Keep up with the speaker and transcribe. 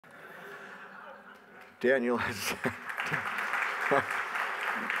Daniel is...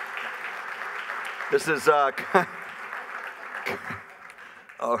 This is...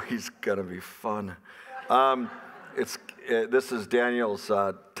 oh, he's going to be fun. This is Daniel's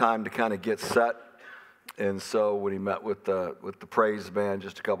time to kind of get set. And so when he met with the praise band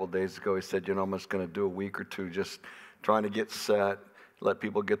just a couple of days ago, he said, you know, I'm just going to do a week or two just trying to get set, let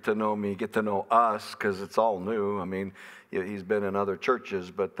people get to know me, get to know us, because it's all new. I mean, he's been in other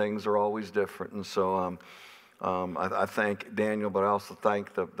churches, but things are always different. And so I thank Daniel, but I also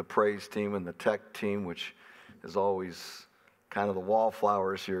thank the praise team and the tech team, which is always kind of the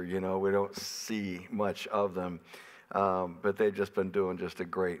wallflowers here. You know, we don't see much of them, but they've just been doing just a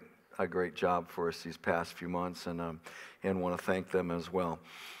great job for us these past few months, and want to thank them as well.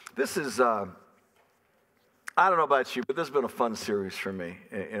 This is, I don't know about you, but this has been a fun series for me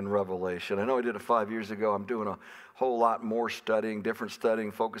in Revelation. I know I did it 5 years ago. I'm doing a whole lot more studying, different studying,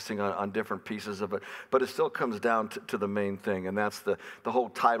 focusing on different pieces of it, but it still comes down to the main thing, and that's the whole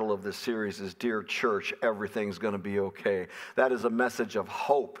title of this series is Dear Church, Everything's Going to Be Okay. That is a message of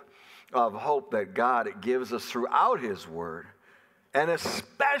hope that God gives us throughout His Word. And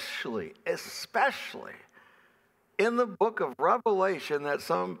especially in the book of Revelation that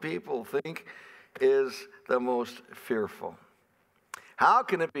some people think is the most fearful. How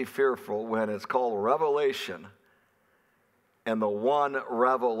can it be fearful when it's called Revelation, and the one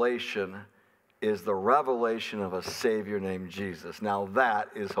revelation is the revelation of a Savior named Jesus? Now that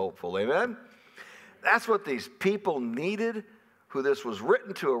is hopeful, amen? That's what these people needed, who this was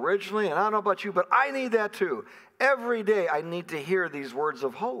written to originally, and I don't know about you, but I need that too. Every day I need to hear these words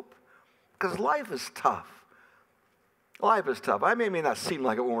of hope, because life is tough. Life is tough. I may not seem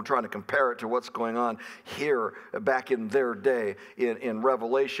like it when we're trying to compare it to what's going on here back in their day in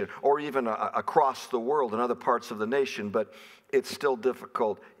Revelation, or even across the world in other parts of the nation, but it's still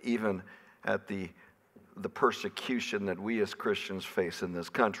difficult even at the persecution that we as Christians face in this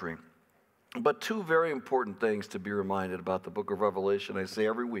country. But two very important things to be reminded about the book of Revelation. I say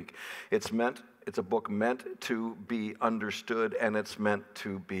every week, it's a book meant to be understood, and it's meant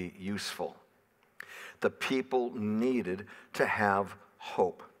to be useful. The people needed to have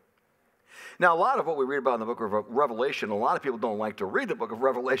hope. Now, a lot of what we read about in the book of Revelation, a lot of people don't like to read the book of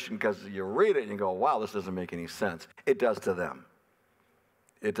Revelation because you read it and you go, wow, this doesn't make any sense. It does to them.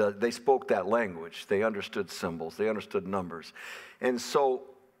 It does. They spoke that language. They understood symbols. They understood numbers. And so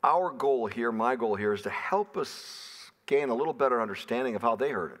our goal here, my goal here, is to help us gain a little better understanding of how they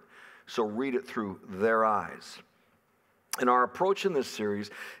heard it. So read it through their eyes. And our approach in this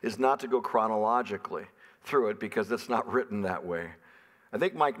series is not to go chronologically through it, because it's not written that way. I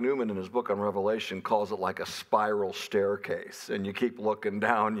think Mike Newman in his book on Revelation calls it like a spiral staircase. And you keep looking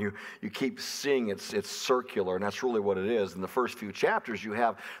down, you keep seeing it's circular, and that's really what it is. In the first few chapters, you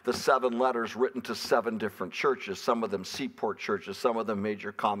have the 7 letters written to 7 different churches, some of them seaport churches, some of them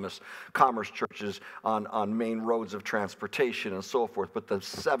major commerce churches on main roads of transportation and so forth. But the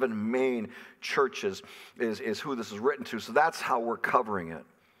 7 main churches is who this is written to, so that's how we're covering it.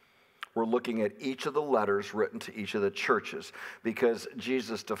 We're looking at each of the letters written to each of the churches, because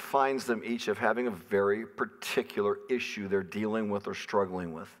Jesus defines them each of having a very particular issue they're dealing with or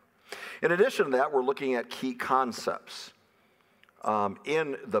struggling with. In addition to that, we're looking at key concepts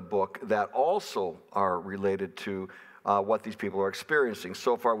in the book that also are related to what these people are experiencing.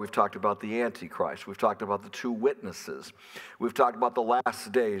 So far, we've talked about the Antichrist. We've talked about the 2 witnesses. We've talked about the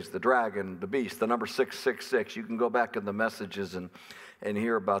last days, the dragon, the beast, the number 666. You can go back in the messages and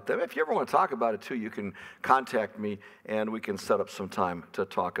hear about them. If you ever want to talk about it too, you can contact me and we can set up some time to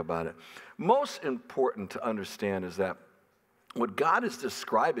talk about it. Most important to understand is that what God is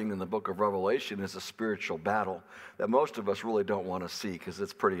describing in the book of Revelation is a spiritual battle that most of us really don't want to see, because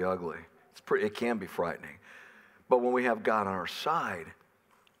it's pretty ugly. It can be frightening. But when we have God on our side,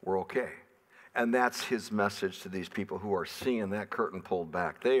 we're okay. And that's His message to these people who are seeing that curtain pulled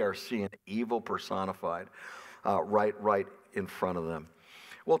back. They are seeing evil personified right in front of them.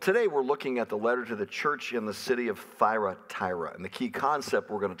 Well, today we're looking at the letter to the church in the city of Thyatira. And the key concept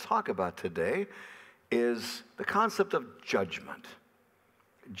we're going to talk about today is the concept of judgment.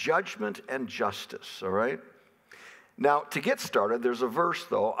 Judgment and justice, all right? Now, to get started, there's a verse,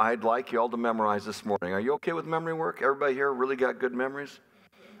 though, I'd like you all to memorize this morning. Are you okay with memory work? Everybody here really got good memories?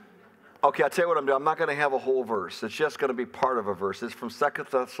 Okay, I'll tell you what I'm doing. I'm not going to have a whole verse. It's just going to be part of a verse. It's from 2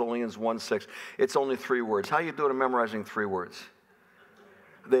 Thessalonians 1:6. It's only 3 words. How you doing at memorizing 3 words?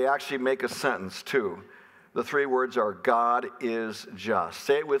 They actually make a sentence, too. The 3 words are, God is just.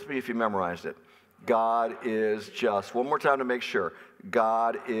 Say it with me if you memorized it. God is just. One more time to make sure.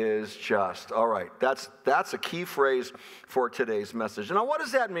 God is just. All right, that's a key phrase for today's message. Now, what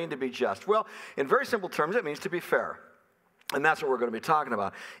does that mean to be just? Well, in very simple terms, it means to be fair. And that's what we're going to be talking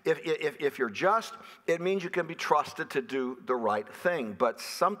about. If you're just, it means you can be trusted to do the right thing. But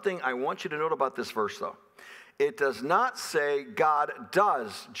something I want you to note about this verse, though. It does not say God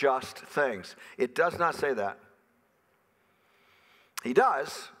does just things. It does not say that. He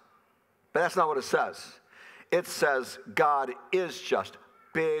does, but that's not what it says. It says God is just.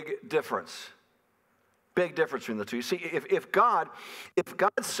 Big difference. Big difference between the two. You see, if God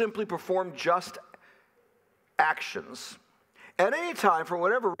simply performed just actions, at any time, for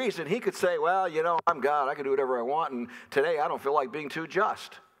whatever reason, he could say, well, you know, I'm God. I can do whatever I want, and today I don't feel like being too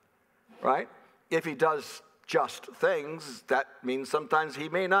just, right? If he does just things, that means sometimes he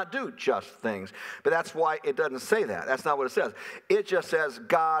may not do just things. But that's why it doesn't say that. That's not what it says. It just says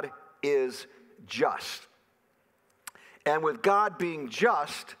God is just. And with God being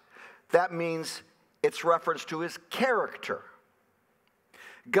just, that means it's reference to his character.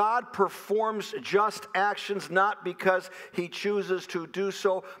 God performs just actions not because he chooses to do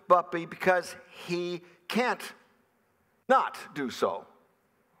so, but because he can't not do so.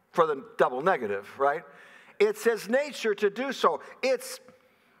 For the double negative, right? It's his nature to do so.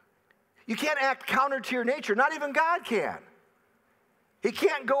 You can't act counter to your nature. Not even God can. He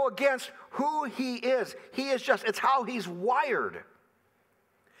can't go against who he is. He is just. It's how he's wired.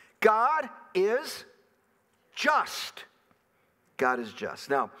 God is just. God is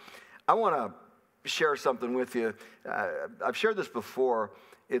just. Now, I want to share something with you. I've shared this before.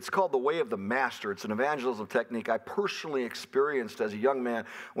 It's called the Way of the Master. It's an evangelism technique I personally experienced as a young man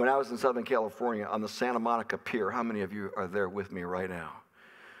when I was in Southern California on the Santa Monica Pier. How many of you are there with me right now?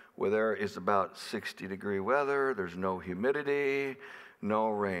 Where there is about 60-degree weather. There's no humidity, no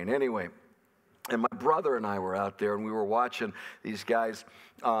rain. Anyway, and my brother and I were out there, and we were watching these guys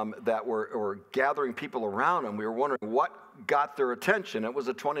that were gathering people around them. We were wondering what got their attention. It was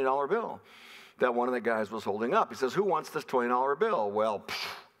a $20 bill that one of the guys was holding up. He says, who wants this $20 bill? Well,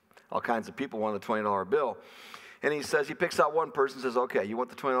 all kinds of people want the $20 bill. And he picks out one person and says, okay, you want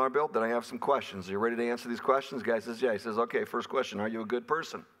the $20 bill? Then I have some questions. Are you ready to answer these questions? The guy says, yeah. He says, okay, first question, are you a good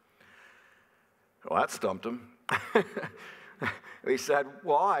person? Well, that stumped him. He said,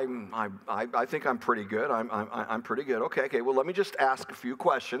 well, I think I'm pretty good. I'm pretty good. Okay, well, let me just ask a few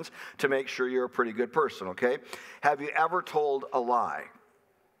questions to make sure you're a pretty good person, okay? Have you ever told a lie?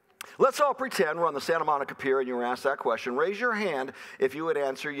 Let's all pretend we're on the Santa Monica Pier and you were asked that question. Raise your hand if you would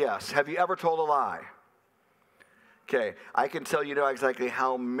answer yes. Have you ever told a lie? Okay, I can tell you know exactly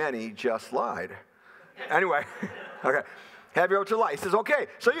how many just lied. Anyway, okay. Have you ever told a lie? He says, okay,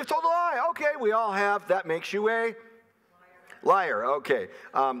 so you've told a lie. Okay, we all have. That makes you a liar. Okay.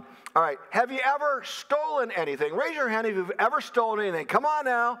 All right. Have you ever stolen anything? Raise your hand if you've ever stolen anything. Come on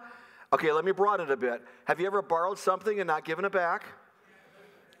now. Okay, let me broaden it a bit. Have you ever borrowed something and not given it back?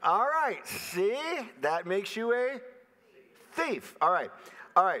 All right. See? That makes you a thief. All right.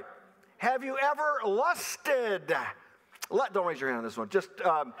 All right. Have you ever lusted? Don't raise your hand on this one. Just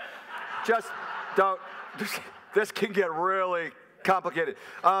don't. This can get really complicated.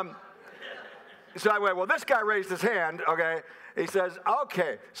 So anyway, well, this guy raised his hand, okay? He says,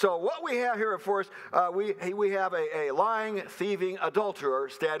 okay, so what we have here, of course, we have a lying, thieving adulterer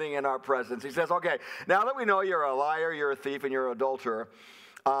standing in our presence. He says, okay, now that we know you're a liar, you're a thief, and you're an adulterer,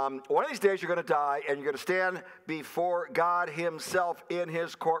 one of these days you're going to die, and you're going to stand before God himself in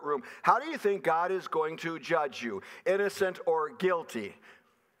his courtroom. How do you think God is going to judge you, innocent or guilty?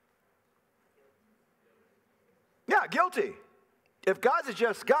 Yeah, guilty. If God's a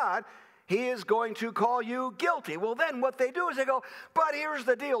just God, he is going to call you guilty. Well, then what they do is they go, but here's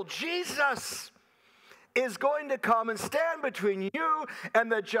the deal. Jesus is going to come and stand between you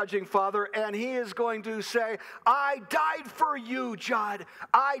and the judging Father, and he is going to say, I died for you, Judd.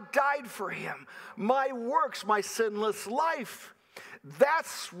 I died for him. My works, my sinless life.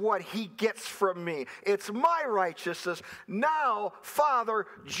 That's what he gets from me. It's my righteousness. Now, Father,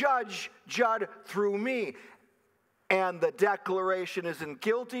 judge Judd through me. And the declaration isn't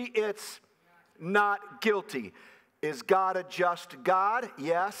guilty, it's not guilty. Is God a just God?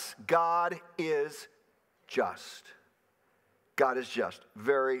 Yes, God is just. God is just.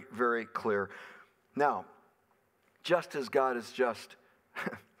 Very, very clear. Now, just as God is just,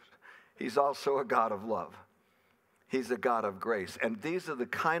 he's also a God of love. He's a God of grace. And these are the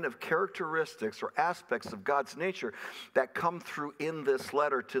kind of characteristics or aspects of God's nature that come through in this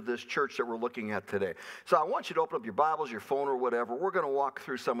letter to this church that we're looking at today. So I want you to open up your Bibles, your phone, or whatever. We're going to walk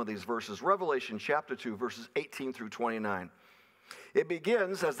through some of these verses. Revelation chapter 2, verses 18 through 29. It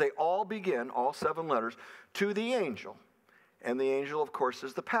begins, as they all begin, all 7 letters, to the angel. And the angel, of course,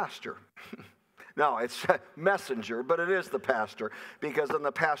 is the pastor. No, it's a messenger, but it is the pastor, because then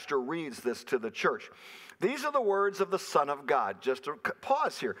the pastor reads this to the church. These are the words of the Son of God. Just to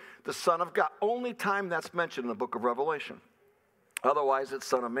pause here. The Son of God. Only time that's mentioned in the book of Revelation. Otherwise, it's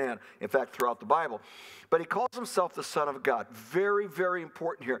Son of Man, in fact, throughout the Bible. But he calls himself the Son of God. Very, very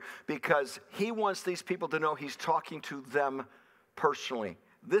important here, because he wants these people to know he's talking to them personally.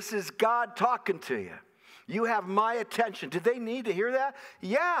 This is God talking to you. You have my attention. Did they need to hear that?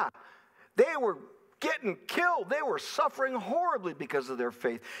 Yeah. They were getting killed. They were suffering horribly because of their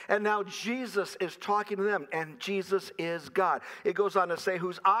faith. And now Jesus is talking to them, and Jesus is God. It goes on to say,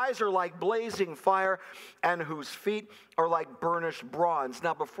 whose eyes are like blazing fire and whose feet are like burnished bronze.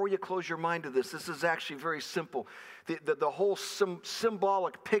 Now, before you close your mind to this is actually very simple. The whole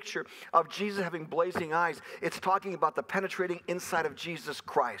symbolic picture of Jesus having blazing eyes, it's talking about the penetrating inside of Jesus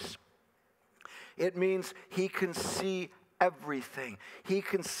Christ. It means he can see everything. He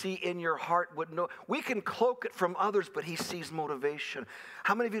can see in your heart what no. We can cloak it from others, but he sees motivation.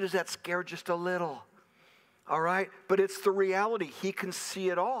 How many of you does that scare just a little? All right? But it's the reality. He can see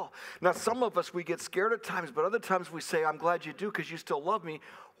it all. Now, some of us, we get scared at times, but other times we say, I'm glad you do because you still love me.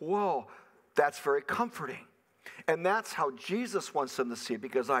 Whoa, that's very comforting. And that's how Jesus wants them to see it,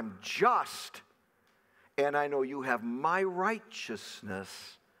 because I'm just, and I know you have my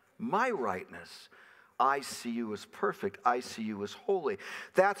righteousness, my rightness. I see you as perfect. I see you as holy.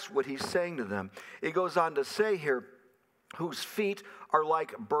 That's what he's saying to them. It goes on to say here, whose feet are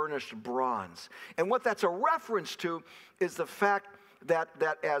like burnished bronze. And what that's a reference to is the fact that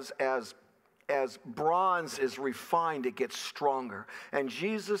as bronze is refined, it gets stronger. And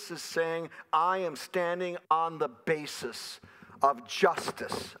Jesus is saying, I am standing on the basis of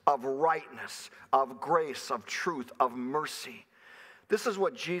justice, of rightness, of grace, of truth, of mercy. This is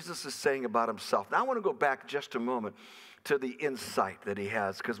what Jesus is saying about himself. Now, I want to go back just a moment to the insight that he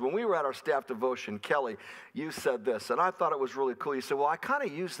has. Because when we were at our staff devotion, Kelly, you said this, and I thought it was really cool. You said, well, I kind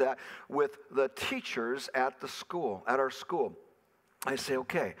of use that with the teachers at the school, at our school. I say,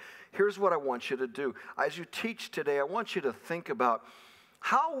 okay, here's what I want you to do. As you teach today, I want you to think about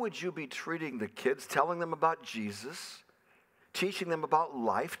how would you be treating the kids, telling them about Jesus, teaching them about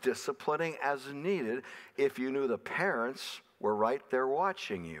life, disciplining as needed, if you knew the parents were right there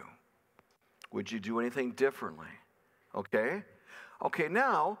watching you? Would you do anything differently? Okay? Okay,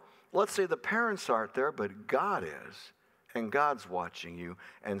 now, let's say the parents aren't there, but God is, and God's watching you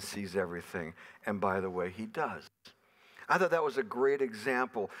and sees everything. And by the way, he does. I thought that was a great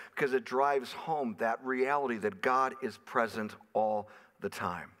example because it drives home that reality that God is present all the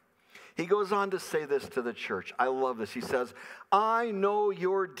time. He goes on to say this to the church. I love this. He says, I know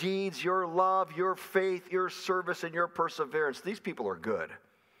your deeds, your love, your faith, your service, and your perseverance. These people are good.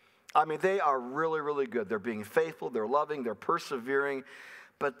 I mean, they are really, really good. They're being faithful, they're loving, they're persevering.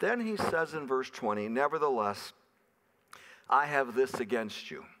 But then he says in verse 20, nevertheless, I have this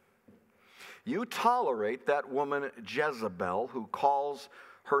against you. You tolerate that woman Jezebel, who calls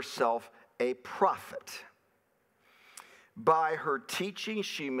herself a prophet. By her teaching,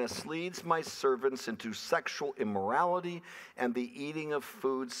 she misleads my servants into sexual immorality and the eating of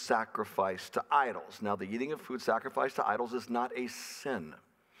food sacrificed to idols. Now, the eating of food sacrificed to idols is not a sin.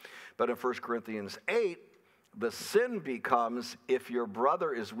 But in 1 Corinthians 8, the sin becomes if your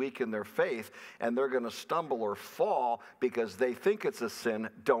brother is weak in their faith and they're going to stumble or fall because they think it's a sin,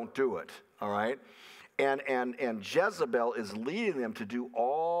 don't do it, all right? And Jezebel is leading them to do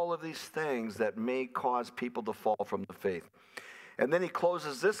all of these things that may cause people to fall from the faith. And then he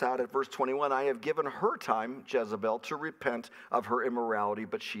closes this out at verse 21. I have given her time, Jezebel, to repent of her immorality,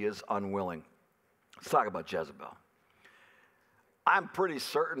 but she is unwilling. Let's talk about Jezebel. I'm pretty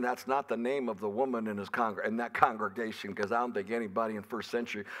certain that's not the name of the woman in that congregation, because I don't think anybody in first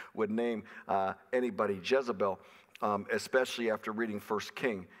century would name anybody Jezebel, especially after reading 1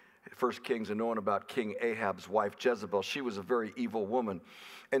 Kings and knowing about King Ahab's wife Jezebel. She was a very evil woman.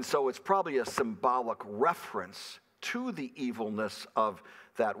 And so it's probably a symbolic reference to the evilness of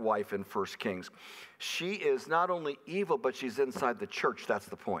that wife in 1 Kings. She is not only evil, but she's inside the church. That's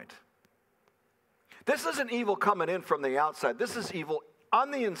the point. This isn't evil coming in from the outside. This is evil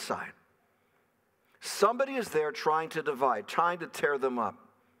on the inside. Somebody is there trying to divide, trying to tear them up.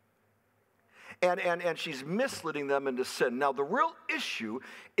 And she's misleading them into sin. Now, the real issue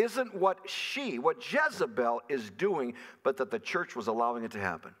isn't what Jezebel is doing, but that the church was allowing it to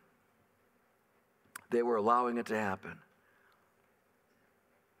happen. They were allowing it to happen.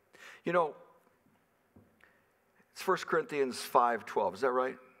 You know, it's 1 Corinthians 5:12. Is that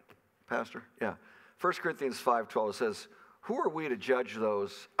right, Pastor? Yeah. 1 Corinthians 5:12 says, who are we to judge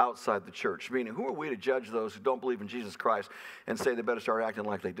those outside the church? Meaning, who are we to judge those who don't believe in Jesus Christ and say they better start acting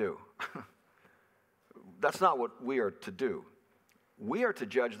like they do? That's not what we are to do. We are to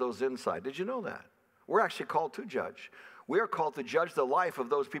judge those inside. Did you know that? We're actually called to judge. We are called to judge the life of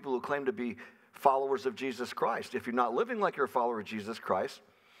those people who claim to be followers of Jesus Christ. If you're not living like you're a follower of Jesus Christ,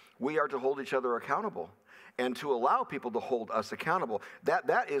 we are to hold each other accountable and to allow people to hold us accountable.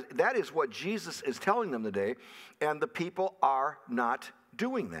 That is what Jesus is telling them today, and the people are not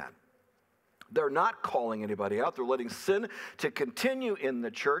doing that. They're not calling anybody out. They're letting sin to continue in the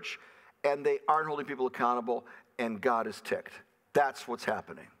church, and they aren't holding people accountable, and God is ticked. That's what's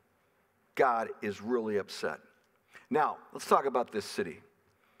happening. God is really upset. Now, let's talk about this city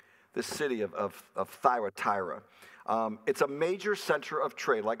of Thyatira. It's a major center of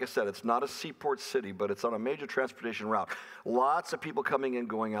trade. Like I said, it's not a seaport city, but it's on a major transportation route. Lots of people coming in,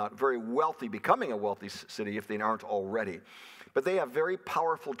 going out, very wealthy, becoming a wealthy city if they aren't already. But they have very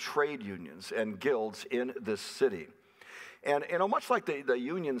powerful trade unions and guilds in this city. And much like the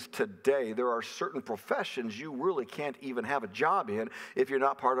unions today, there are certain professions you really can't even have a job in if you're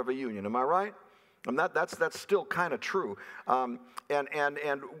not part of a union. Am I right? And that's still kind of true. And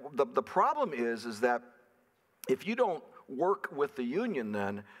the problem is that if you don't work with the union,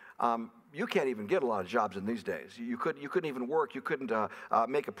 then you can't even get a lot of jobs in these days. You couldn't even work. You couldn't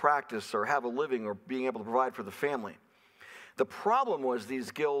make a practice or have a living or being able to provide for the family. The problem was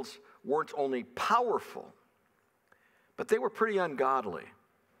these guilds weren't only powerful, but they were pretty ungodly.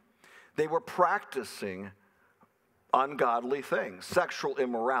 They were practicing ungodly things. Sexual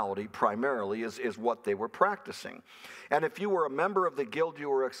immorality primarily is what they were practicing. And if you were a member of the guild, you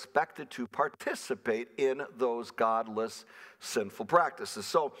were expected to participate in those godless, sinful practices.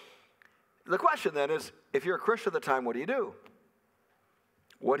 So the question then is, if you're a Christian at the time, what do you do?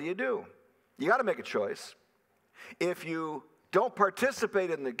 What do you do? You got to make a choice. If you don't participate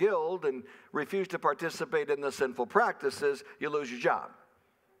in the guild and refuse to participate in the sinful practices, you lose your job.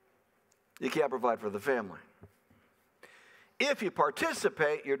 You can't provide for the family. If you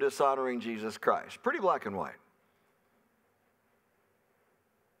participate, you're dishonoring Jesus Christ. Pretty black and white.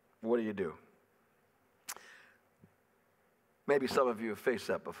 What do you do? Maybe some of you have faced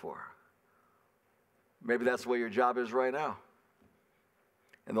that before. Maybe that's the way your job is right now.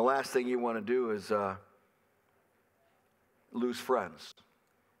 And the last thing you want to do is lose friends,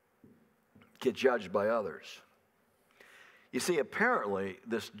 get judged by others. You see, apparently,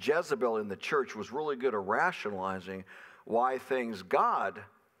 this Jezebel in the church was really good at rationalizing why things God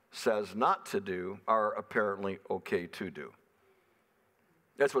says not to do are apparently okay to do.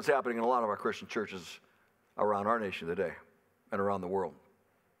 That's what's happening in a lot of our Christian churches around our nation today and around the world.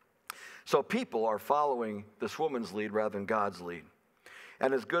 So people are following this woman's lead rather than God's lead.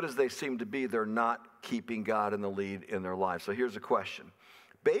 And as good as they seem to be, they're not keeping God in the lead in their lives. So here's a question.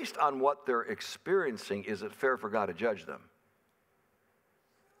 Based on what they're experiencing, is it fair for God to judge them?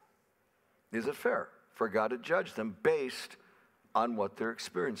 Is it fair for God to judge them based on what they're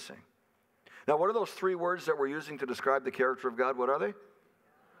experiencing? Now, what are those three words that we're using to describe the character of God? What are they?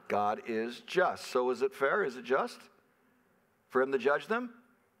 God is just. So is it fair? Is it just for him to judge them?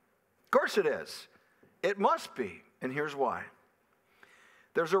 Of course it is. It must be. And here's why.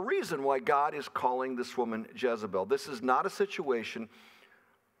 There's a reason why God is calling this woman Jezebel. This is not a situation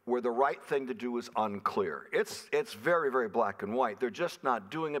where the right thing to do is unclear. It's very, very black and white. They're just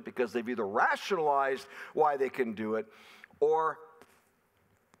not doing it because they've either rationalized why they can do it, or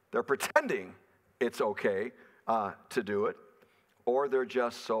they're pretending it's okay to do it, or they're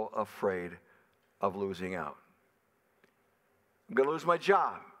just so afraid of losing out. I'm going to lose my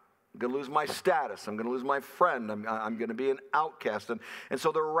job. I'm going to lose my status. I'm going to lose my friend. I'm going to be an outcast. And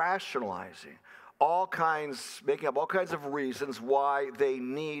so they're rationalizing making up all kinds of reasons why they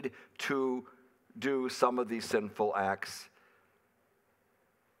need to do some of these sinful acts.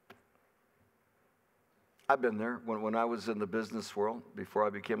 I've been there when I was in the business world before I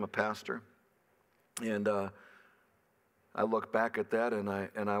became a pastor. And I look back at that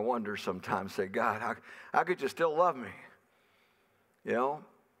and I wonder sometimes, say, God, how could you still love me? You know?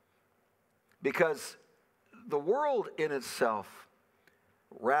 Because the world in itself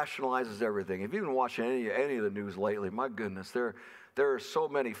rationalizes everything. If you've been watching any of the news lately, my goodness, there are so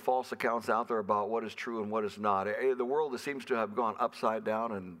many false accounts out there about what is true and what is not. The world seems to have gone upside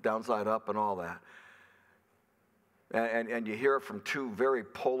down and downside up and all that. And you hear it from two very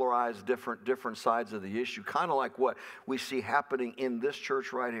polarized, different sides of the issue, kind of like what we see happening in this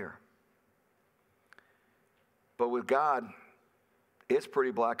church right here. But with God, it's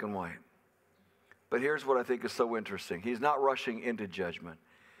pretty black and white. But here's what I think is so interesting. He's not rushing into judgment.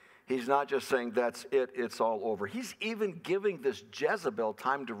 He's not just saying that's it, it's all over. He's even giving this Jezebel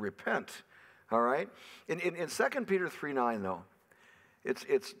time to repent, all right? In 2 Peter 3:9, though,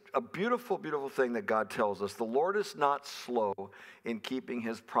 it's a beautiful, beautiful thing that God tells us. The Lord is not slow in keeping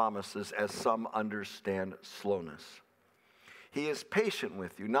his promises, as some understand slowness. He is patient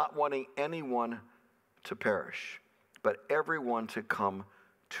with you, not wanting anyone to perish, but everyone to come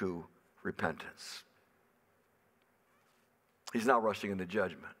to repentance. He's not rushing into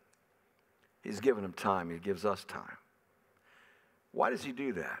judgment. He's given him time. He gives us time. Why does he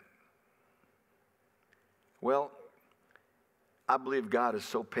do that? Well, I believe God is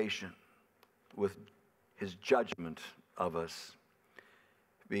so patient with his judgment of us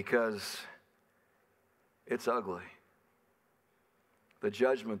because it's ugly. The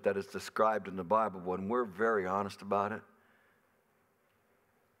judgment that is described in the Bible, when we're very honest about it,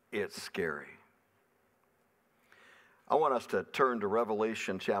 it's scary. I want us to turn to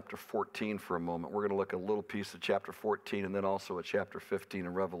Revelation chapter 14 for a moment. We're going to look at a little piece of chapter 14 and then also at chapter 15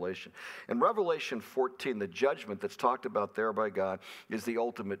 in Revelation. In Revelation 14, the judgment that's talked about there by God is the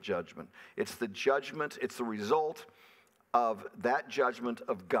ultimate judgment. It's the judgment, it's the result of that judgment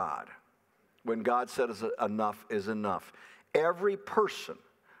of God. When God said enough is enough. Every person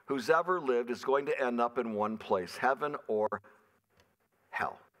who's ever lived is going to end up in one place, heaven or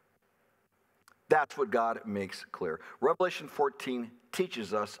hell. That's what God makes clear. Revelation 14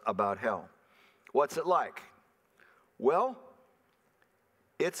 teaches us about hell. What's it like? Well,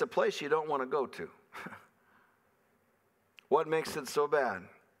 it's a place you don't want to go to. What makes it so bad?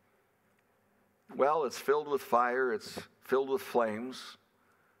 Well, it's filled with fire, it's filled with flames,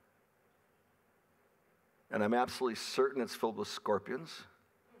 and I'm absolutely certain it's filled with scorpions.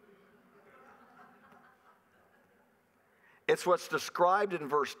 It's what's described in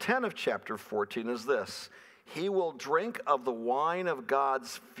verse 10 of chapter 14 as this: he will drink of the wine of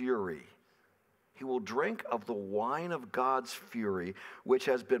God's fury. He will drink of the wine of God's fury, which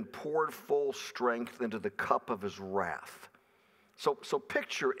has been poured full strength into the cup of his wrath. So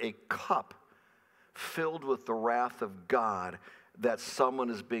picture a cup filled with the wrath of God that someone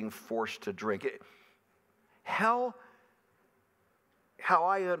is being forced to drink. Hell, how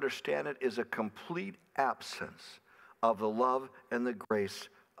I understand it, is a complete absence of the love and the grace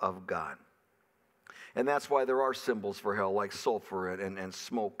of God. And that's why there are symbols for hell, like sulfur and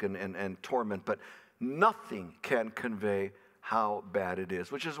smoke and torment, but nothing can convey how bad it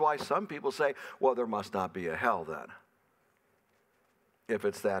is, which is why some people say, well, there must not be a hell then, if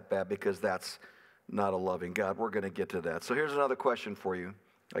it's that bad, because that's not a loving God. We're going to get to that. So here's another question for you.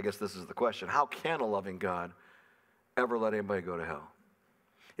 I guess this is the question. How can a loving God ever let anybody go to hell?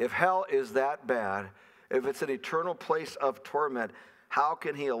 If hell is that bad, if it's an eternal place of torment, how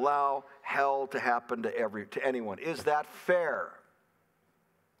can he allow hell to happen to anyone? Is that fair?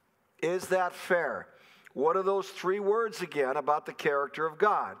 Is that fair? What are those three words again about the character of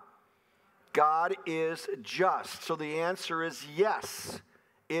God? God is just. So the answer is yes.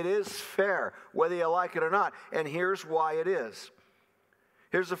 It is fair, whether you like it or not. And here's why it is.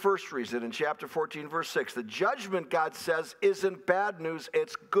 Here's the first reason in chapter 14, verse 6. The judgment, God says, isn't bad news,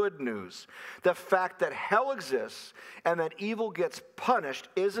 it's good news. The fact that hell exists and that evil gets punished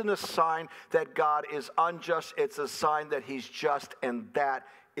isn't a sign that God is unjust. It's a sign that he's just, and that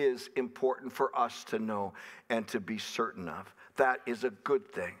is important for us to know and to be certain of. That is a good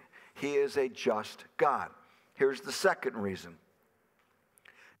thing. He is a just God. Here's the second reason.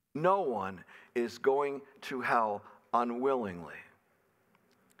 No one is going to hell unwillingly.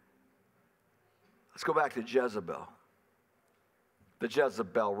 Let's go back to Jezebel. The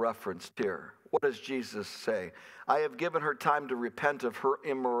Jezebel referenced here. What does Jesus say? I have given her time to repent of her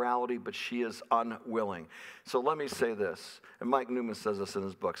immorality, but she is unwilling. So let me say this, and Mike Newman says this in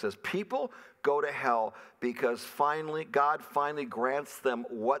his book, says people go to hell because God finally grants them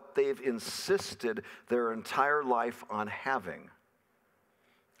what they've insisted their entire life on having: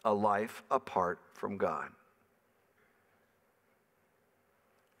 a life apart from God.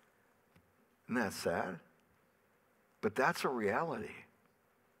 Isn't that sad? But that's a reality.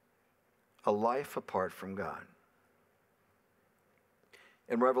 A life apart from God.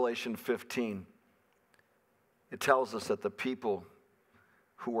 In Revelation 15, it tells us that the people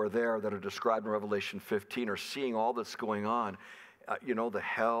who are there that are described in Revelation 15 are seeing all that's going on. The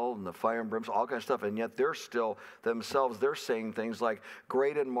hell and the fire and brimstone, all kinds of stuff, and yet they're still themselves, they're saying things like,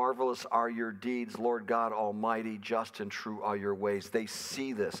 great and marvelous are your deeds, Lord God Almighty, just and true are your ways. They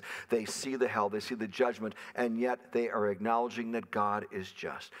see this. They see the hell. They see the judgment, and yet they are acknowledging that God is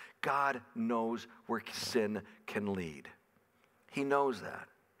just. God knows where sin can lead. He knows that.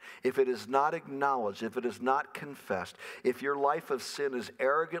 if it is not acknowledged, if it is not confessed, if your life of sin is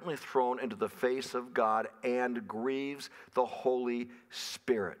arrogantly thrown into the face of God and grieves the Holy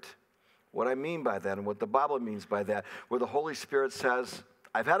Spirit. What I mean by that and what the Bible means by that, where the Holy Spirit says,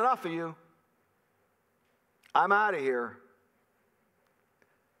 I've had enough of you. I'm out of here.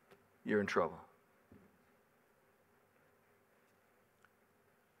 You're in trouble.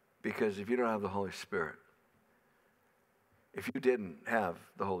 Because if you don't have the Holy Spirit, if you didn't have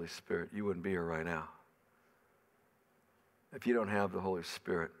the Holy Spirit, you wouldn't be here right now. If you don't have the Holy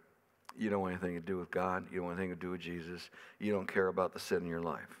Spirit, you don't want anything to do with God. You don't want anything to do with Jesus. You don't care about the sin in your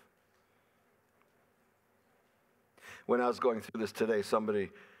life. When I was going through this today, somebody,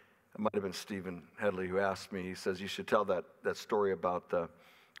 it might have been Stephen Headley, who asked me, he says, you should tell that story about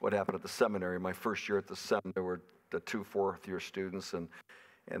what happened at the seminary. My first year at the seminary, there were the 2 fourth-year students, and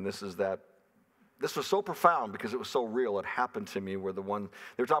this was so profound because it was so real. It happened to me where they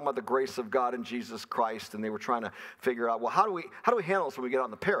were talking about the grace of God in Jesus Christ, and they were trying to figure out, well, how do we handle this when we get out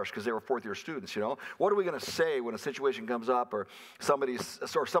in the parish? Because they were fourth-year students, you know. What are we going to say when a situation comes up, or somebody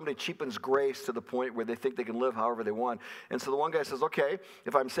cheapens grace to the point where they think they can live however they want? And so the one guy says, okay,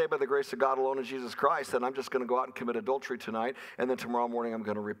 if I'm saved by the grace of God alone in Jesus Christ, then I'm just going to go out and commit adultery tonight, and then tomorrow morning I'm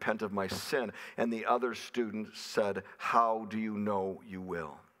going to repent of my sin. And the other student said, how do you know you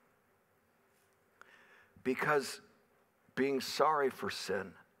will? Because being sorry for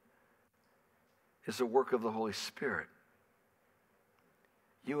sin is a work of the Holy Spirit.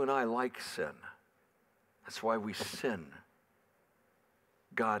 You and I like sin. That's why we sin.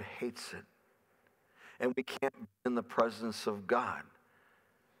 God hates it. And we can't be in the presence of God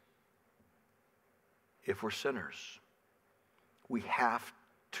if we're sinners. We have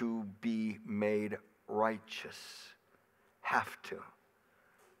to be made righteous. Have to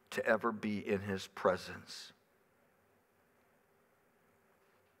ever be in his presence.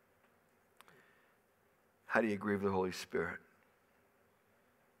 How do you grieve the Holy Spirit?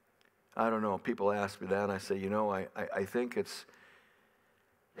 I don't know. People ask me that, and I say, I think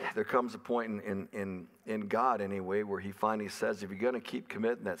there comes a point in God anyway where he finally says, if you're going to keep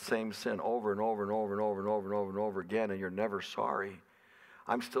committing that same sin over and over and over and over and over and over and over again, and you're never sorry,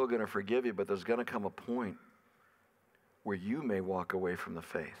 I'm still going to forgive you, but there's going to come a point where you may walk away from the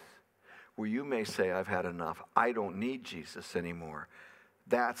faith, where you may say, I've had enough. I don't need Jesus anymore.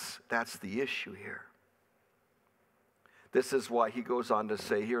 That's the issue here. This is why he goes on to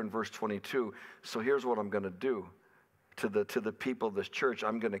say here in verse 22, so here's what I'm going to do to the people of this church.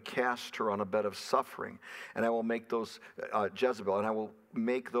 I'm going to cast her on a bed of suffering, and I will make those, Jezebel, and I will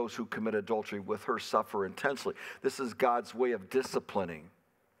make those who commit adultery with her suffer intensely. This is God's way of disciplining,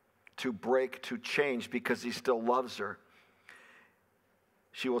 to break, to change, because he still loves her.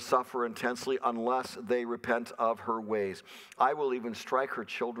 She will suffer intensely unless they repent of her ways. I will even strike her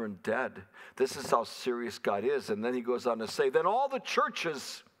children dead. This is how serious God is. And then he goes on to say, then all the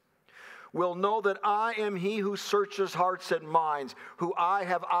churches will know that I am he who searches hearts and minds, who I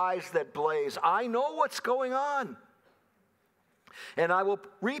have eyes that blaze. I know what's going on. And I will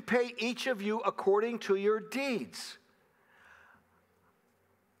repay each of you according to your deeds.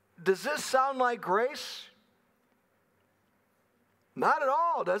 Does this sound like grace? Not at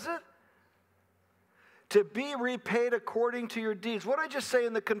all, does it? To be repaid according to your deeds. What did I just say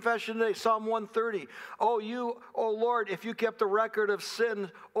in the confession today? Psalm 130. Oh Lord, if you kept the record of sin,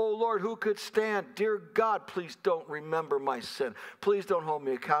 oh Lord, who could stand? Dear God, please don't remember my sin. Please don't hold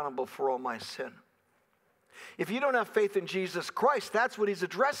me accountable for all my sin. If you don't have faith in Jesus Christ, that's what he's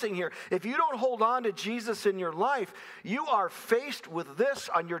addressing here. If you don't hold on to Jesus in your life, you are faced with this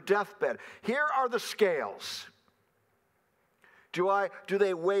on your deathbed. Here are the scales. Do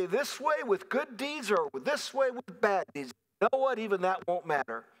they weigh this way with good deeds or this way with bad deeds? You know what? Even that won't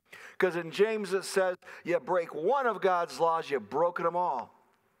matter. Because in James it says, you break one of God's laws, you've broken them all.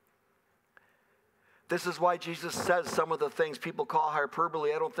 This is why Jesus says some of the things people call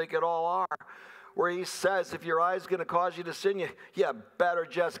hyperbole, I don't think at all are. Where he says, if your eye is going to cause you to sin, you better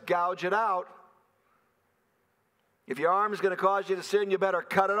just gouge it out. If your arm is going to cause you to sin, you better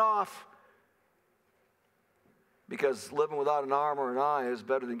cut it off. Because living without an arm or an eye is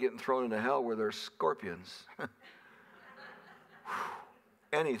better than getting thrown into hell where there's scorpions.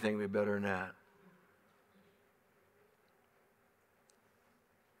 Anything would be better than that.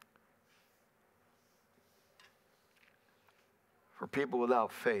 For people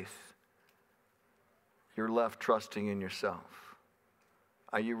without faith, you're left trusting in yourself.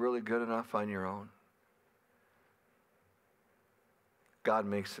 Are you really good enough on your own? God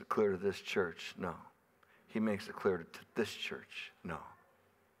makes it clear to this church, no. He makes it clear to this church, no.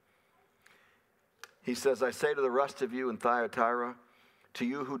 He says, I say to the rest of you in Thyatira, To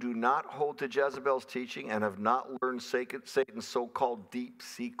you who do not hold to Jezebel's teaching and have not learned Satan's so-called deep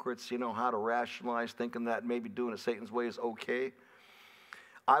secrets, how to rationalize thinking that maybe doing it Satan's way is okay.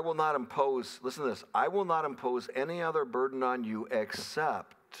 I will not impose, listen to this, I will not impose any other burden on you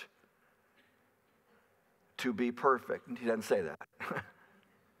except to be perfect. He doesn't say that.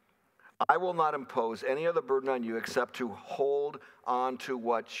 I will not impose any other burden on you except to hold on to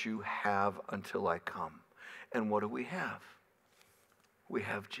what you have until I come. And what do we have? We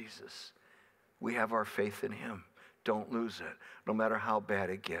have Jesus. We have our faith in him. Don't lose it, no matter how bad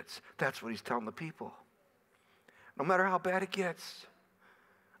it gets. That's what he's telling the people. No matter how bad it gets,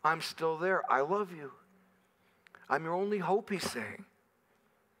 I'm still there. I love you. I'm your only hope, he's saying.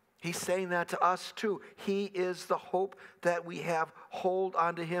 He's saying that to us too. He is the hope that we have. Hold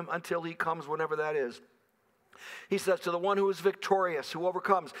on to him until he comes, whenever that is. He says, to the one who is victorious, who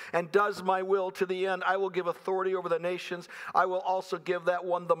overcomes, and does my will to the end, I will give authority over the nations. I will also give that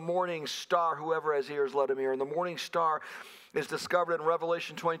one the morning star. Whoever has ears, let him hear. And the morning star is discovered in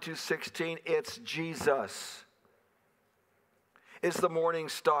Revelation 22:16. It's Jesus. It's the morning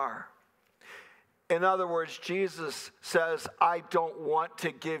star. In other words, Jesus says, I don't want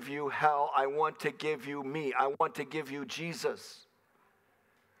to give you hell. I want to give you me. I want to give you Jesus.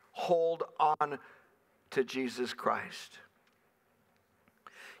 Hold on to Jesus Christ.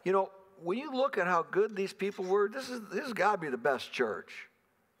 When you look at how good these people were, this has got to be the best church.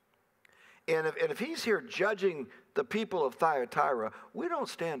 And if he's here judging the people of Thyatira, we don't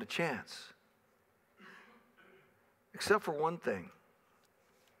stand a chance. Except for one thing.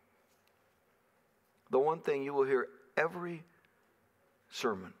 The one thing you will hear every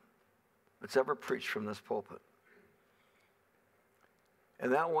sermon that's ever preached from this pulpit.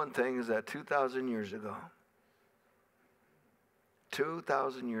 And that one thing is that 2,000 years ago,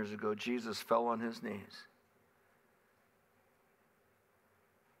 Jesus fell on his knees.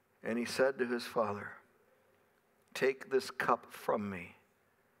 And he said to his Father, take this cup from me,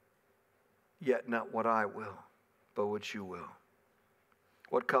 yet not what I will, but what you will.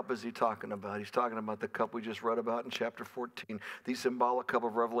 What cup is he talking about? He's talking about the cup we just read about in chapter 14, the symbolic cup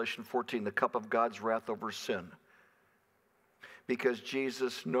of Revelation 14, the cup of God's wrath over sin. Because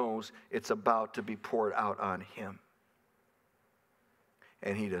Jesus knows it's about to be poured out on him.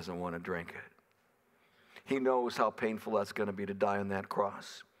 And he doesn't want to drink it. He knows how painful that's going to be to die on that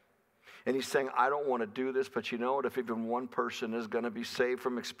cross. And he's saying, I don't want to do this, but you know what? If even one person is going to be saved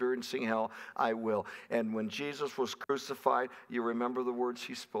from experiencing hell, I will. And when Jesus was crucified, you remember the words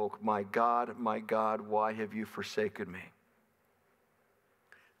he spoke, my God, why have you forsaken me?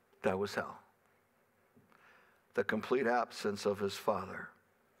 That was hell. The complete absence of his Father.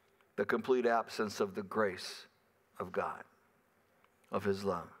 The complete absence of the grace of God, of his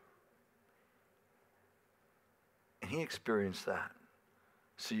love. And he experienced that.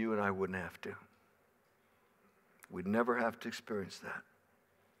 So you and I wouldn't have to. We'd never have to experience that.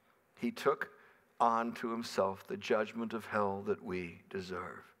 He took on to himself the judgment of hell that we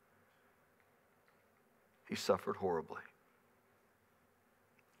deserve. He suffered horribly.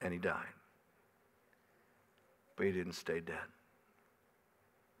 And he died. But he didn't stay dead.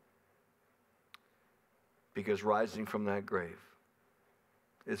 Because rising from that grave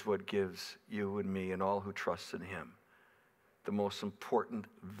is what gives you and me and all who trust in him the most important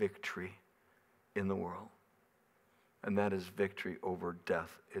victory in the world. And that is victory over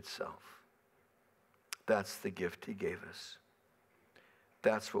death itself. That's the gift he gave us.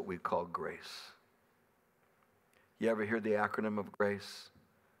 That's what we call grace. You ever hear the acronym of grace?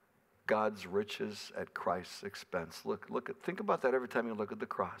 God's riches at Christ's expense. Think about that every time you look at the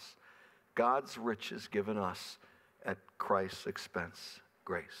cross. God's riches given us at Christ's expense.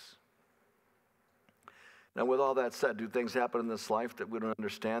 Grace. Now, with all that said, do things happen in this life that we don't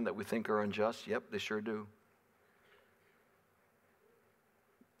understand, that we think are unjust? Yep, they sure do.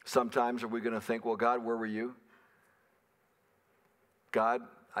 Sometimes are we going to think, well, God, where were you? God,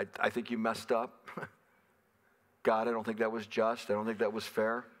 I think you messed up. God, I don't think that was just. I don't think that was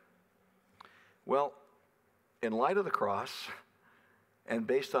fair. Well, in light of the cross, and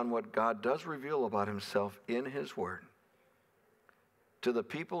based on what God does reveal about himself in his word, to the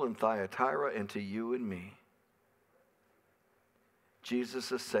people in Thyatira and to you and me,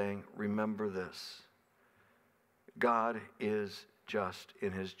 Jesus is saying, remember this. God is just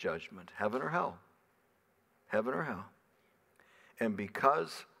in his judgment. Heaven or hell. Heaven or hell. And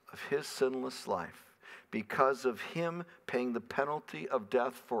because of his sinless life, because of him paying the penalty of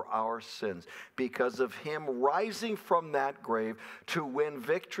death for our sins, because of him rising from that grave to win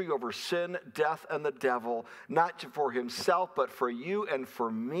victory over sin, death, and the devil, not for himself, but for you and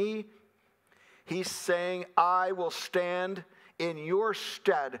for me, he's saying, I will stand in your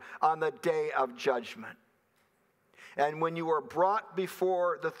stead on the day of judgment. And when you are brought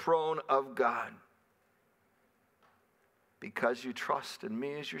before the throne of God, because you trust in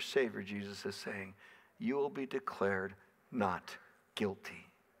me as your Savior, Jesus is saying, you will be declared not guilty.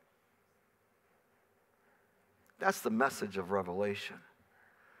 That's the message of Revelation.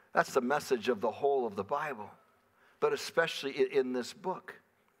 That's the message of the whole of the Bible, but especially in this book.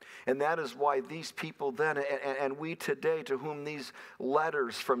 And that is why these people then, and we today, to whom these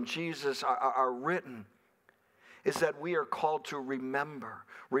letters from Jesus are written, is that we are called to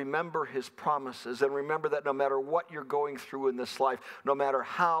remember his promises, and remember that no matter what you're going through in this life, no matter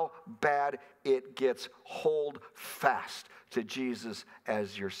how bad it gets, hold fast to Jesus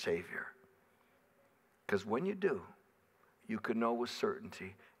as your Savior. Because when you do, you can know with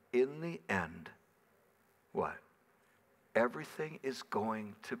certainty, in the end, what? Everything is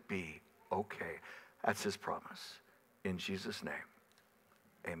going to be okay. That's his promise. In Jesus' name,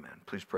 amen. Please pray.